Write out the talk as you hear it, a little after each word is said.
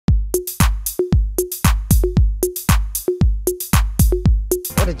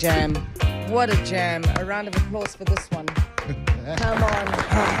What a jam. What a jam. A round of applause for this one. Come on.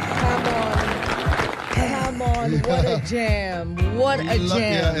 Come on. Come on. What a jam. What a jam.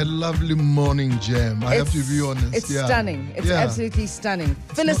 Yeah, a lovely morning jam. I have to be honest. It's stunning. It's absolutely stunning.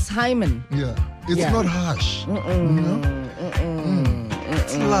 Phyllis Hyman. Yeah. It's not harsh.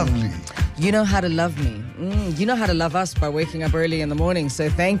 It's lovely. You know how to love me. You know how to love us by waking up early in the morning. So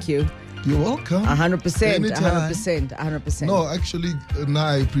thank you. You're welcome. 100%. Anytime. 100%. No, actually, now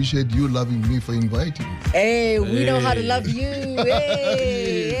I appreciate you loving me for inviting me. Hey, we know how to love you.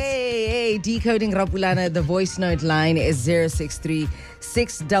 Hey. Decoding Rapulana. The voice note line is 063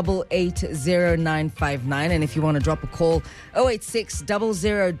 688 0959. And if you want to drop a call, 086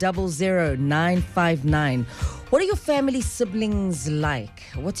 0000 959. What are your family siblings like?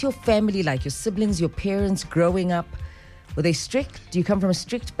 What's your family like? Your siblings, your parents growing up? Were they strict? Do you come from a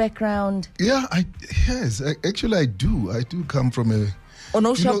strict background? Yeah, yes. Actually, I do. I do come from a...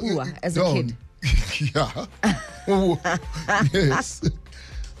 Onoshapua as a kid? Yeah. Yes.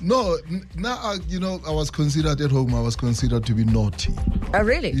 No, now, I was considered at home, I was considered to be naughty. Oh,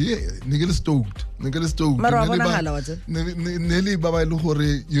 really? Yeah, nigga stoked. Mara wa bonahala wa tse? Neli ba ba ile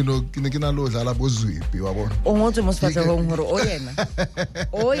gore, ke ne ke na lo dlala bo zwipi wa bona. O ngotse mo sefatlhegong gore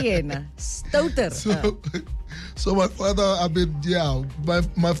o yena stouter. So my father,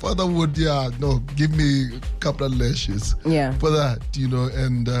 my father would, give me a couple of lashes for that,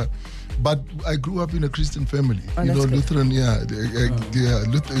 and but I grew up in a Christian family, Lutheran, we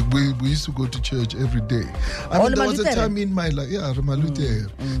used to go to church every day. I mean, there was a time in my life,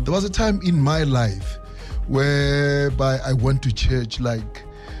 there was a time in my life whereby I went to church like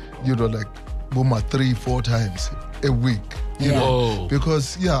 3-4 times a week.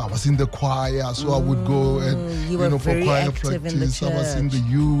 Because I was in the choir, so I would go and for choir practice. I was in the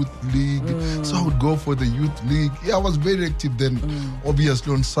youth league, so I would go for the youth league. I was very active then.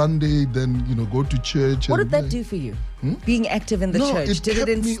 Obviously on Sunday, then go to church. What did that do for you? Being active in the church, did it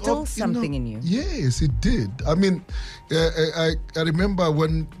instill something in you? Yes, it did. I mean, I remember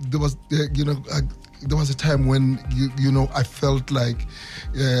when there was there was a time when I felt like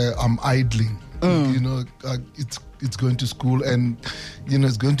I'm idling. It's going to school and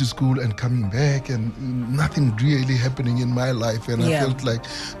it's going to school and coming back and nothing really happening in my life, and I felt like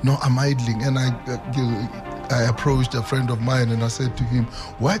I'm idling. And I approached a friend of mine and I said to him,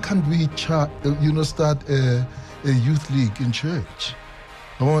 why can't we start a youth league in church?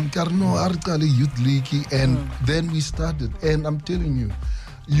 Youth league, and then we started, and I'm telling you,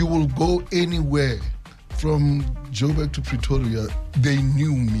 you will go anywhere from Joburg to Pretoria, they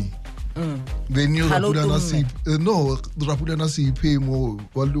knew me. They knew Rapulana Seiphemo,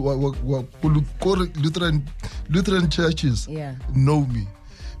 Lutheran churches know me.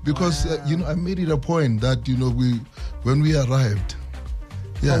 Because, I made it a point that, when we arrived,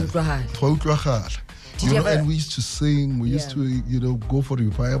 and we used to sing, we used to, go for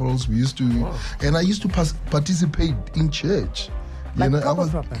revivals, we used to, and I used to participate in church. Like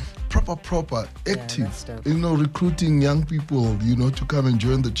proper, active, recruiting young people, to come and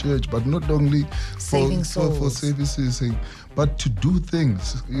join the church, but not only for services, but to do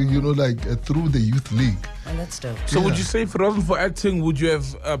things, like through the youth league. And that's dope. So would you say if it wasn't for acting, would you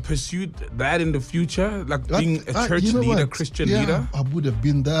have pursued that in the future, like being a church leader, Christian leader? I would have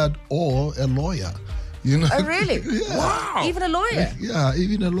been that, or a lawyer. Oh, really? Yeah. Wow. Even a lawyer? Yeah,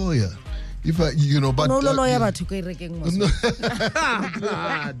 even a lawyer. If I, but lawyer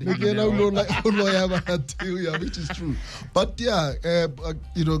which is true. But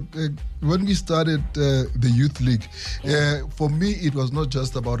when we started the youth league, for me it was not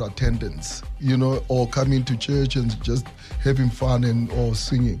just about attendance, or coming to church and just having fun or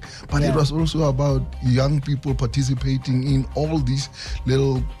singing, but it was also about young people participating in all these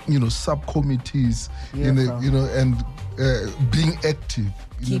little subcommittees, and being active.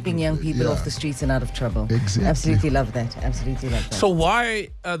 Keeping young people off the streets and out of trouble. Exactly. Absolutely love that. Absolutely love that. So why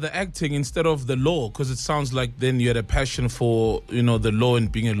the acting instead of the law? Because it sounds like then you had a passion for, the law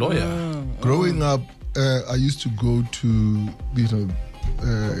and being a lawyer. Growing up, I used to go to,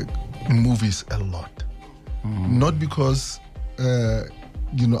 movies a lot. Not because, I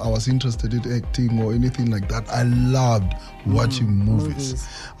was interested in acting or anything like that. I loved watching movies.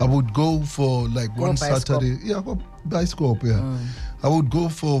 I would go for like one Saturday. Bioscope, I would go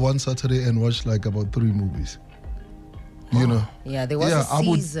for one Saturday and watch like about 3 movies. Yeah, there was a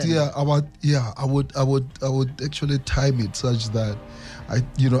season. I would actually time it such that I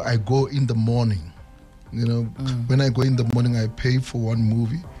go in the morning. When I go in the morning, I pay for one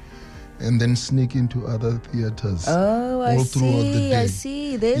movie. and then sneak into other theaters. Oh, I all throughout the see. day. I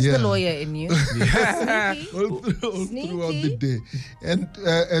see. There's the lawyer in you. Sneaky. all throughout the Sneaky. day.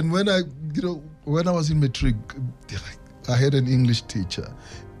 And when I was in matric, I had an English teacher,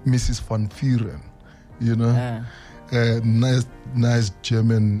 Mrs. Van Vuren, nice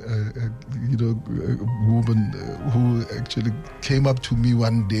German, woman who actually came up to me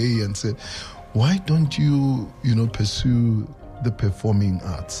one day and said, "Why don't you, pursue the performing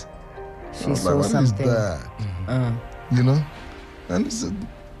arts?" She saw "What is something. that?" And I said,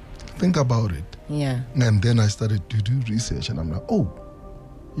 "Think about it." Yeah. And then I started to do research, and I'm like, "Oh,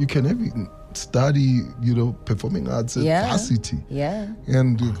 you can even study, performing arts at varsity." Yeah.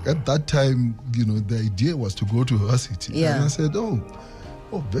 And at that time, the idea was to go to varsity. Yeah. And I said, oh,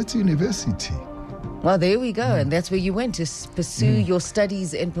 that's university. Well, there we go. And that's where you went to pursue your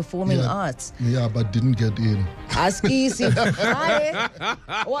studies in performing arts. Yeah, but didn't get in. Askisi.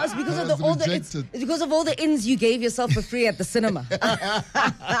 Well, it's because of it's because of all the ins you gave yourself for free at the cinema.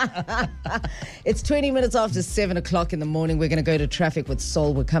 It's 20 minutes after 7 o'clock in the morning. We're going to go to traffic with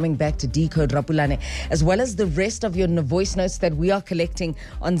Soul. We're coming back to Decode Rapulana, as well as the rest of your voice notes that we are collecting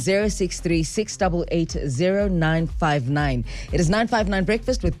on 063 688 0959. It is 959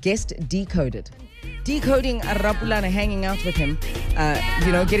 Breakfast with Guest Decoded. Decoding Rapulana, hanging out with him,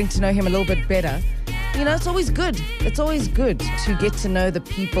 getting to know him a little bit better. It's always good. It's always good to get to know the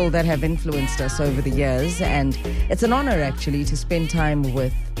people that have influenced us over the years. And it's an honor, actually, to spend time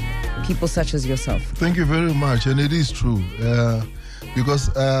with people such as yourself. Thank you very much. And it is true. Because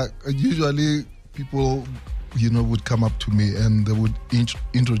usually people, would come up to me and they would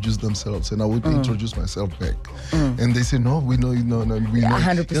introduce themselves, and I would introduce myself back. And they say, "No, we know, we know."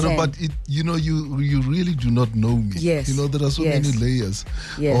 100%. But you really do not know me. Yes. There are so many layers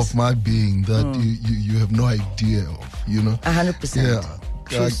Yes. of my being that you have no idea of. 100%. Yeah.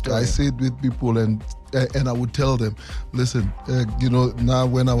 True story. I say it with people, and I would tell them, listen, now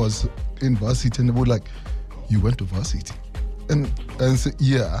when I was in varsity, and they would like, "You went to varsity?" And say,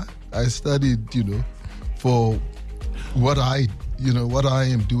 "Yeah, I studied, for what I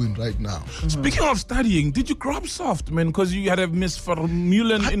am doing right now." Speaking of studying, did you grow up soft, man? Because you had a Miss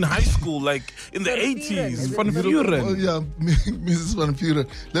Vermeulen in high school, like in the 80s. Van Vuren. Oh, yeah, Mrs. Van Vuren.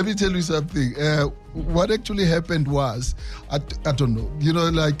 Let me tell you something. What actually happened was, I don't know,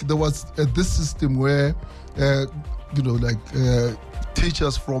 there was this system where,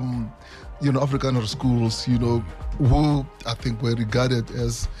 teachers from, Afrikaner schools, who I think were regarded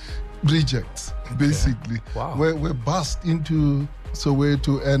as rejects, basically. Wow. We're bussed into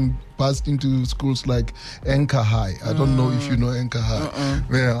Soweto and bussed into schools like Enka High. I don't know if you know Enka High.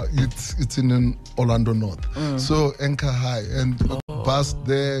 Yeah, it's in Orlando North. So Enka High, and bussed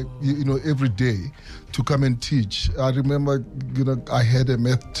there, every day to come and teach. I remember, I had a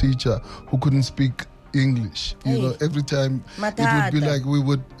math teacher who couldn't speak English. Every time it would be like we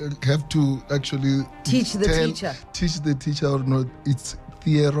would have to actually Teach the teacher or not. It's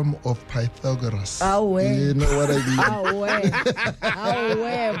theorem of Pythagoras. You know what I mean?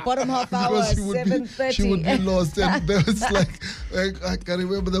 Bottom half hour, Because 7:30. she would be lost. And there was I can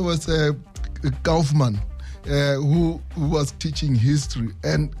remember there was a Kaufman who was teaching history,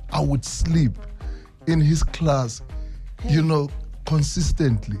 and I would sleep in his class,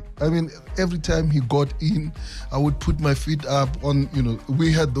 consistently. I mean, every time he got in, I would put my feet up on,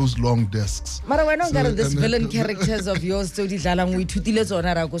 we had those long desks. Mara, we're not So, got this and villain characters of yours. So we tutile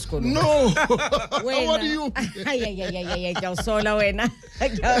zona ra go skolo. No! What do you?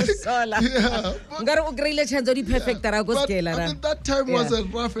 Perfect ra go But skela ra. that time was a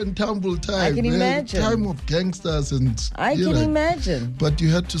rough and tumble time. I can imagine. Time of gangsters and I can imagine. But you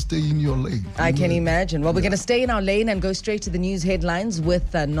had to stay in your lane. I can imagine. Well, we're going to stay in our lane and go straight to the news headlines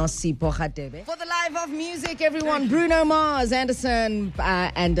with Nosi Pogatebe. For the live of music, everyone, Bruno Mars, Anderson,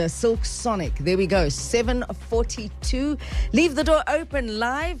 and Silk Sonic. There we go, 7:42. Leave the door open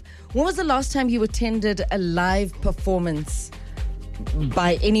live. When was the last time you attended a live performance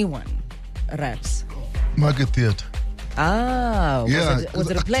by anyone, Raps? Market Theatre. Ah, Yeah, was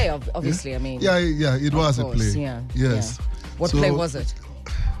it a play, obviously? I mean, Yeah, it was a course, play. yeah, Yes. yeah. What So, play was it?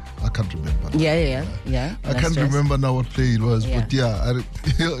 I can't remember. Yeah. I can't remember now what play it was, Yeah. but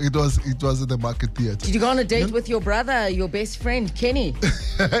it was at the Market Theatre. Did you go on a date with your brother, your best friend, Kenny?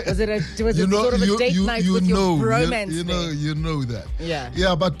 Was it sort of a date night with your bromance? You know that. Yeah.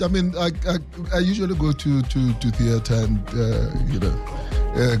 Yeah, but I mean, I usually go to theatre and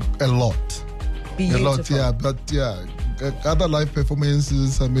a lot. Beautiful. A lot, yeah. But other live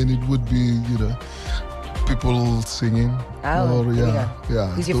performances, I mean, it would be, people singing. Oh, or there you go. yeah.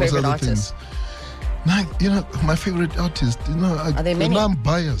 Who's your those favorite are the artist? things. My favorite artist, Are there many? I'm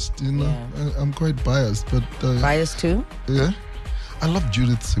biased, I'm quite biased, but... Biased too? Yeah. I love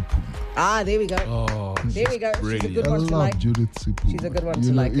Judith Seiphemo. There we go. Oh, there we go. brilliant. She's a good I one to love like. Judith Seiphemo. She's a good one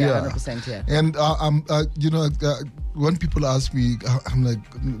to like, 100%, yeah. And when people ask me, I'm like,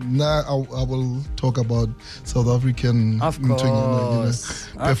 I will talk about South African Of course.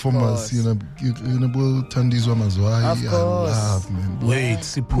 performers. Thandiswa Mazwai. Of course. I love, man. Wait,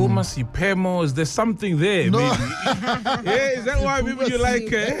 Seiphemo, is there something there? No. Maybe. Yeah, is that why maybe you like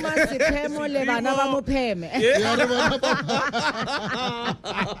it? Seiphemo le bana ba mopheme.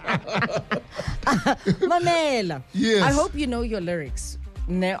 Mamela, Yes. I hope you know your lyrics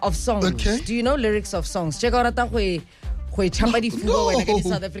of songs. Okay. Do you know lyrics of songs? Check out South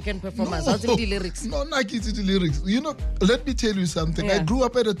African performers. How's the lyrics? No, not the lyrics. Let me tell you something. Yeah. I grew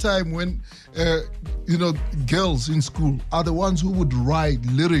up at a time when, girls in school are the ones who would write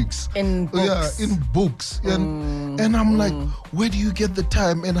lyrics. In books. Yeah, in books. And I'm like, where do you get the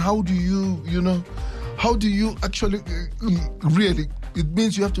time? And how do you actually really... It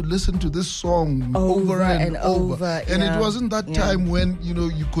means you have to listen to this song over and over. And it wasn't that time when,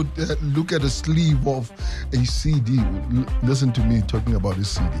 you could look at a sleeve of a CD. Listen to me talking about a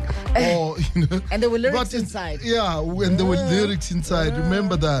CD. Or, And there were lyrics inside. Yeah, when there were lyrics inside.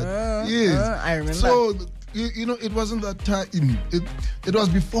 Remember that? Yes. I remember. So, it wasn't that time. It was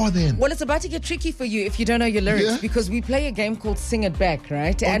before then. Well, it's about to get tricky for you if you don't know your lyrics because we play a game called Sing It Back,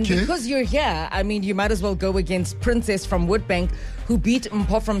 right? And because you're here, you might as well go against Princess from Woodbank, who beat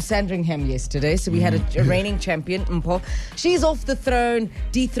Mpho from Sandringham yesterday. So we had a reigning champion, Mpho. She's off the throne,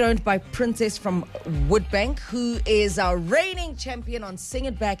 dethroned by Princess from Woodbank, who is our reigning champion on Sing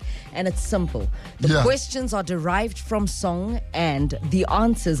It Back. And it's simple. The questions are derived from song and the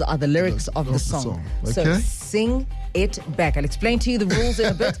answers are the lyrics of the song. Okay. So sing it back. I'll explain to you the rules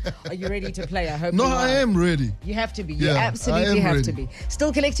in a bit. Are you ready to play? I hope you are. I am ready. You have to be. You Yeah, absolutely I am have to ready. be.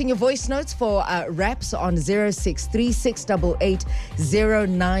 Still collecting your voice notes for raps on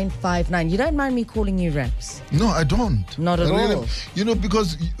 0636880959. You don't mind me calling you raps? No, I don't. Not at all.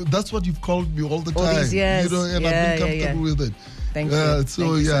 Because that's what you've called me all the All time. these years. And I've been comfortable with it. Thank you. So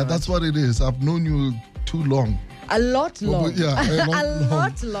Thank you so that's much. what it is. I've known you too long. A lot long. A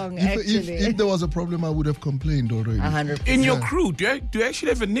lot long, actually. If there was a problem, I would have complained already. 100%. In your crew, do you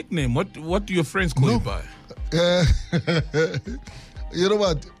actually have a nickname? What do your friends call you by? You know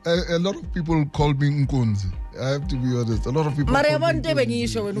what? A lot of people call me Nkunzi. I have to be honest. A lot of people. Mara yabona into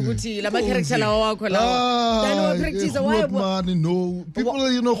bengisho wena ukuthi la character lawo wakho lawo. Then we practice why man, no. People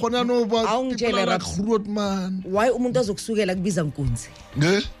khona no ba. Awungitshele rap. Man. Why umuntu azokusukela kubiza Nkunzi?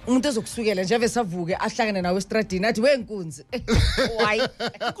 Ne? Umuntu azokusukela nje ave savuke ahlangane nawe estradini athi we Nkunzi. Why?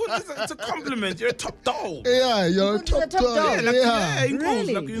 It's a compliment. You're a top dog. Yeah, you're a top dog. Yeah,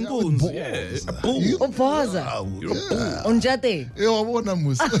 Really? like in Goons. Yeah, a bull. Uphaza. You're a bull. Unjate.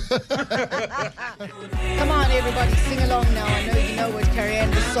 Come on, everybody, sing along now. I know you know what. Carrie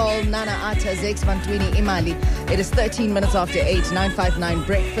Ann Sol, Nana Ata, Zex Vantwini, Imali. It is 13 minutes after 8, 959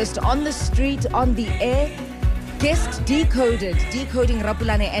 breakfast on the street, on the air. Guest decoding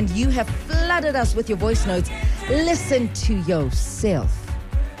Rapulana, and you have flooded us with your voice notes. Listen to yourself.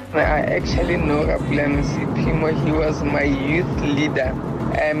 I actually know Rapulana Seiphemo. He was my youth leader.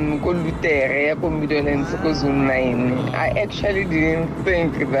 I actually didn't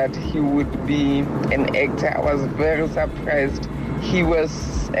think that he would be an actor. I was very surprised. He was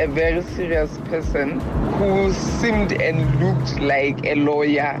a very serious person who seemed and looked like a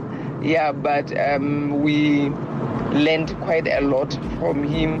lawyer. Yeah, but we learned quite a lot from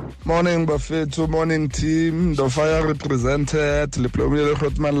him. Morning, Buffet. Morning, team. The fire represented. Leplomile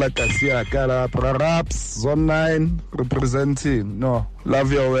Khotman Lakasia Kara Raps Zone 9 representing. No,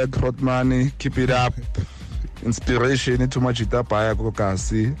 love your work, Khotmani. Keep it up. Inspiration into Machita Paya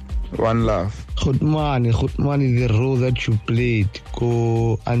Kokasi. One love. Khotmani, the role that you played,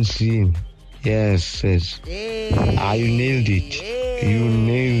 go unseen. Yes. You nailed it. You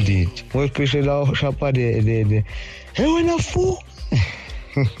nailed it. More especially Shapa the hey, when I fool.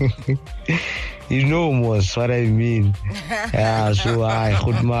 You know most what I mean. Yeah, so I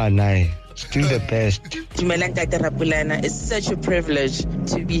still the best. It's such a privilege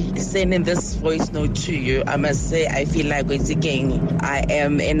to be sending this voice note to you. I must say, I feel like once again, I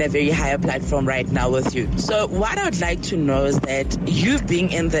am in a very higher platform right now with you. So what I would like to know is that you've been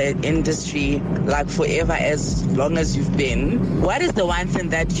in the industry like forever, as long as you've been. What is the one thing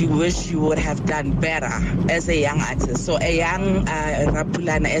that you wish you would have done better as a young artist? So a young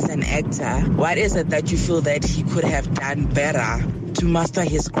Rapulana as an actor, what is it that you feel that he could have done better to master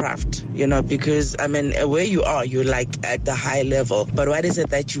his craft, you know, because, I mean, where you are, you're like at the high level. But what is it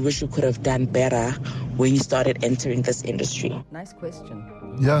that you wish you could have done better when you started entering this industry? Nice question.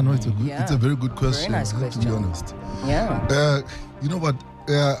 Yeah, no, it's a very good question. Very nice question. To be honest. Yeah. You know what?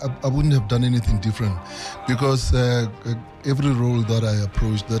 I wouldn't have done anything different because every role that I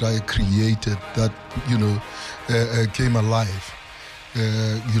approached, that I created, that, you know, came alive,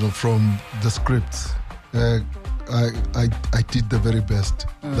 you know, from the scripts. I did the very best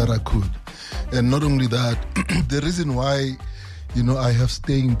that I could. And not only that, the reason why, you know, I have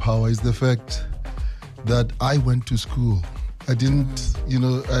staying power is the fact that I went to school. I didn't, you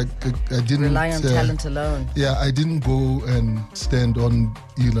know, I didn't rely on talent alone. Yeah, I didn't go and stand on,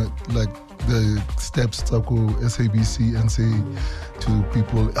 you know, like the steps to go SABC and say to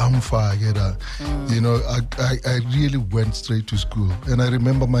people, I'm fine. You know, I really went straight to school. And I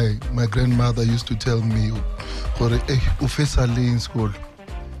remember my grandmother used to tell me, in school.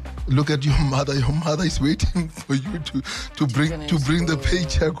 Look at your mother. Your mother is waiting for you to bring the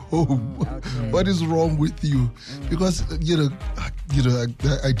paycheck home. Okay. What is wrong with you? Because you know,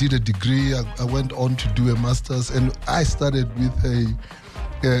 I did a degree. I went on to do a master's, and I started with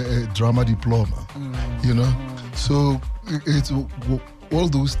a drama diploma. You know, so it's all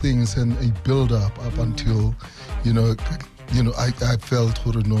those things and a build up until you know, I felt,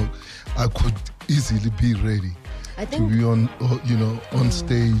 you know, I could easily be ready. I think to be on, you know, on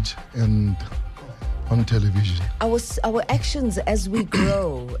stage and on television. Our actions as we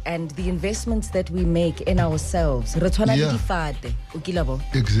grow and the investments that we make in ourselves. Exactly.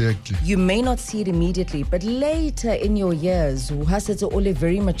 You may not see it immediately, but later in your years, it's only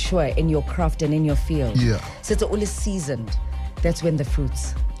very mature in your craft and in your field. Yeah. So it's only seasoned. That's when the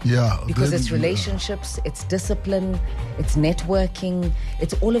fruits. Yeah. Because it's relationships, it's discipline, it's networking,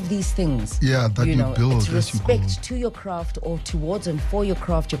 it's all of these things. Yeah, that you build. It's respect to your craft or towards and for your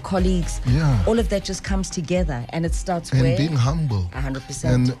craft, your colleagues. Yeah. All of that just comes together and it starts and where? Being humble.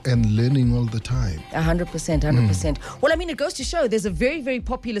 100%. And learning all the time. 100%. Well, I mean, it goes to show there's a very, very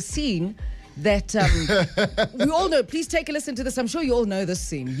popular scene that we all know. Please take a listen to this. I'm sure you all know this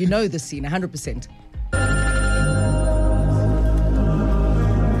scene. You know this scene, 100%.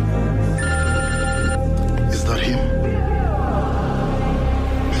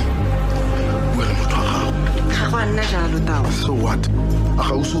 So what?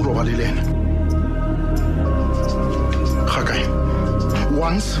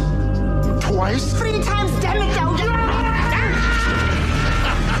 Once, twice, 3 times, damn it, down.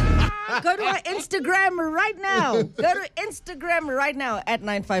 Go to our Instagram right now. Go to Instagram right now at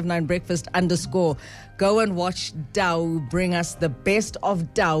 959breakfast_. Go and watch Dau bring us the best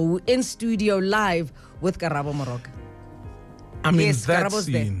of Dau in studio live with Karabo Moroka. I mean, yes, that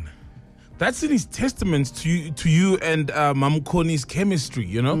scene. That scene is testament to you and Mam Connie's chemistry,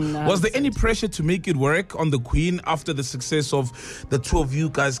 you know? Was there any pressure to make it work on the Queen after the success of the two of you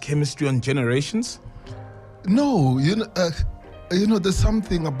guys' chemistry on Generations? No, you know, there's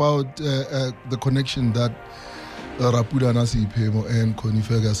something about the connection that Rapulana Seiphemo and Connie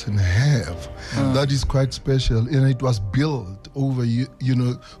Ferguson have that is quite special, and it was built over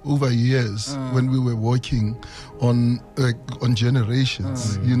years when we were working on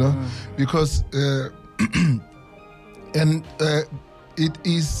Generations, you know, because and it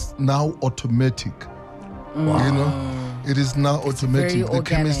is now automatic, you know. It is now automatic, the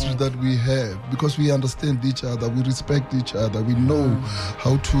chemistry that we have, because we understand each other, we respect each other, we know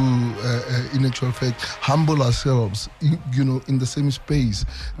how to, in actual fact, humble ourselves, you know, in the same space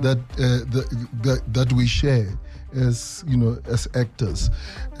that that we share as, you know, as actors.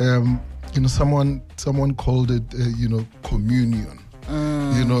 You know, someone called it, you know, communion.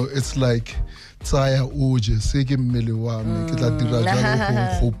 You know, it's like tsaya uje seke mmele wa me ke tla dira jalo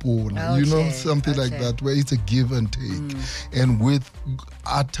go gopola, you know, something like that, where it's a give and take, and with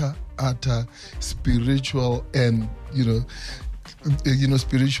utter spiritual and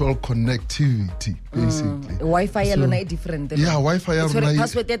spiritual connectivity, basically. Wi-Fi alone different. Yeah, Wi-Fi alone.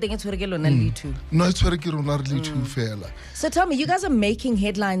 Password it's too. No, it's very too fela. So tell me, you guys are making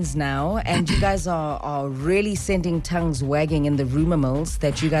headlines now, and you guys are really sending tongues wagging in the rumor mills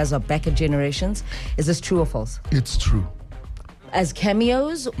that you guys are back at Generations. Is this true or false? It's true. As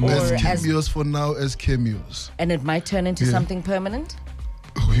cameos or as cameos for now, as cameos. And it might turn into something permanent?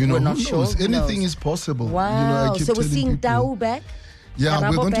 You know, we're not who sure. knows? Anything is possible. Wow. You know, I keep so we're seeing people, Dau back? Yeah,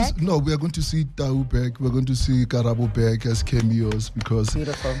 Karabo we're going to see Dau back. We're going to see Karabo back as cameos because.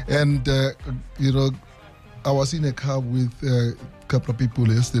 Beautiful. And you know, I was in a car with couple of people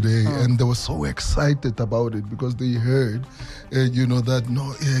yesterday, and they were so excited about it because they heard, that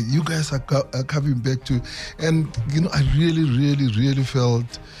you guys are coming back to, and I really, really, really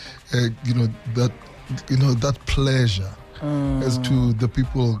felt, that pleasure. As to the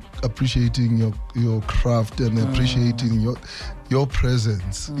people appreciating your craft and appreciating your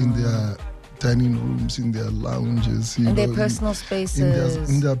presence in their dining rooms, in their lounges, in their personal spaces.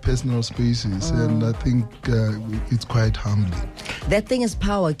 In their personal spaces. And I think it's quite humbling. That thing is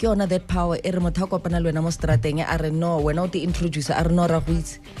power. That power.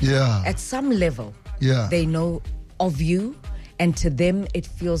 Yeah. At some level, yeah, they know of you, and to them it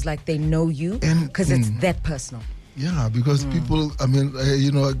feels like they know you because it's that personal. Yeah, because people, I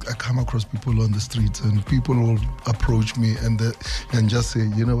come across people on the streets and people will approach me and just say,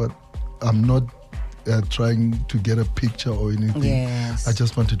 you know what, I'm not trying to get a picture or anything. Yes. I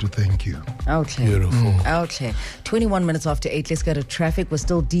just wanted to thank you. Okay. Beautiful. Okay. 21 minutes after 8, let's go to traffic. We're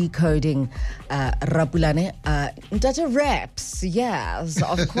still decoding Rapulana. Data Raps, yes,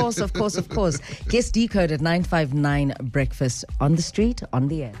 of course. Guest decoded 959 breakfast on the street, on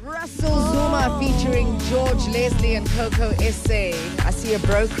the air. Russell Zuma featuring George Leslie and Coco SA. I see a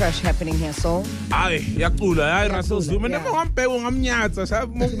bro crush happening here, Saul. Ay, yaqula, Russell Zuma. Yeah. Never ngamnyaza,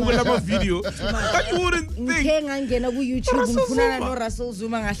 sabukela ama video. But you wouldn't think. Ngena ku YouTube ngifuna no Russell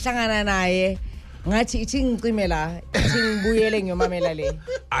Zuma ngahlangana naye. Ngathi ithi ngicimela, ithi ngibuyele ngiyomamela le.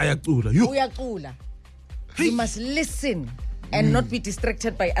 Ayaqula. Uyaqula. You must listen and not be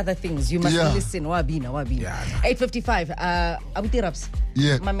distracted by other things. You must listen. Wabina. Yeah. 8:55. Abuti Raps.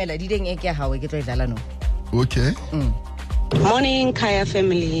 Yeah. Mamela di deng ek ya hawe ke tlo idlala no. Okay. Morning, Kaya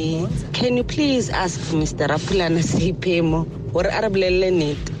family. Can you please ask Mr. Rapulana Seiphemo or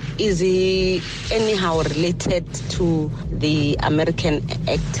Arablele is he anyhow related to the American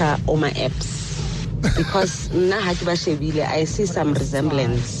actor Omar Epps? Because I see some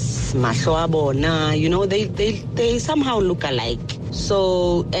resemblance. They somehow look alike.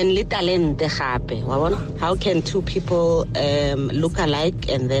 So, and how can two people look alike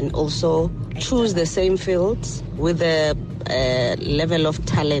and then also choose the same fields with a level of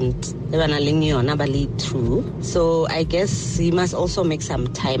talent? So I guess he must also make some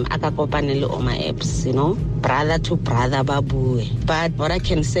time brother to brother babu. But what I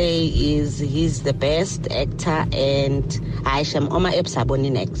can say is he's the best actor, and Aisham Omar Epps aboni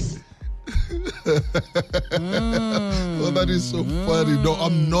next. Well, that is so funny. No,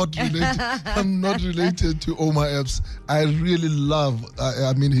 I'm not related. I'm not related to Omar Epps. I really love.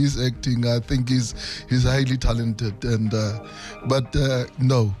 His acting. I think he's highly talented. And but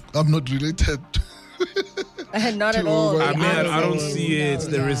no, I'm not related. Not at all. I don't see it.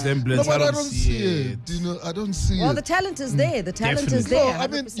 The resemblance. No, but I don't see it. I don't see it. Well, the talent is there. The talent is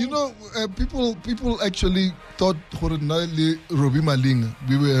No, there. people actually thought Robbie Malinga,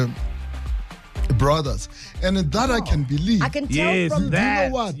 we were brothers, and that I can believe. I can tell from that. You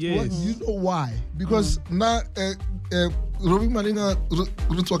know what? Yes. You know why? Because now Robbie Malinga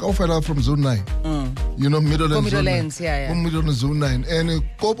from Zone 9. Midlands. From Midlands Zone 9, and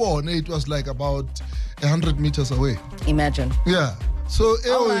Kobo it was like about 100 meters away. Imagine. Yeah. So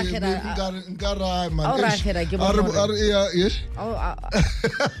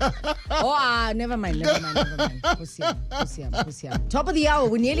never mind. Top of the hour.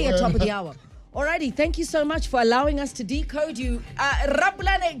 We're nearly at top of the hour. Alrighty, thank you so much for allowing us to decode you.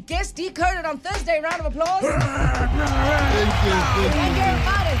 Rapulana guest decoded on Thursday. Round of applause. Thank you,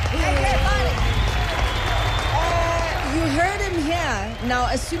 everybody. You heard him here. Now,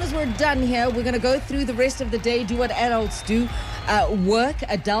 as soon as we're done here, we're going to go through the rest of the day, do what adults do. Work,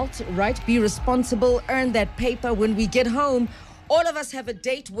 adult, right? Be responsible, earn that paper. When we get home, all of us have a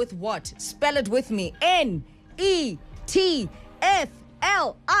date with what? Spell it with me.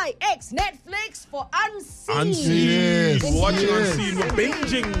 Netflix. Netflix for Unseen. Unseen. Yes. Watching Unseen. We're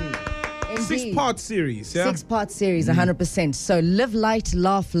binging. Indeed. 6-part series, yeah? 6-part series, 100%. So live light,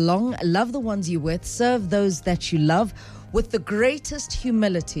 laugh long, love the ones you're with, serve those that you love with the greatest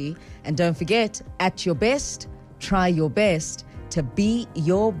humility. And don't forget, at your best, try your best to be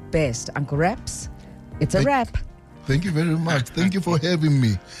your best. Uncle Raps, it's a wrap. Thank you very much. Thank you for having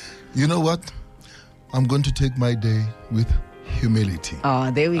me. You know what? I'm going to take my day with humility.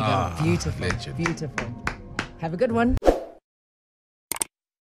 Oh, there we go. Beautiful. Legend. Beautiful. Have a good one.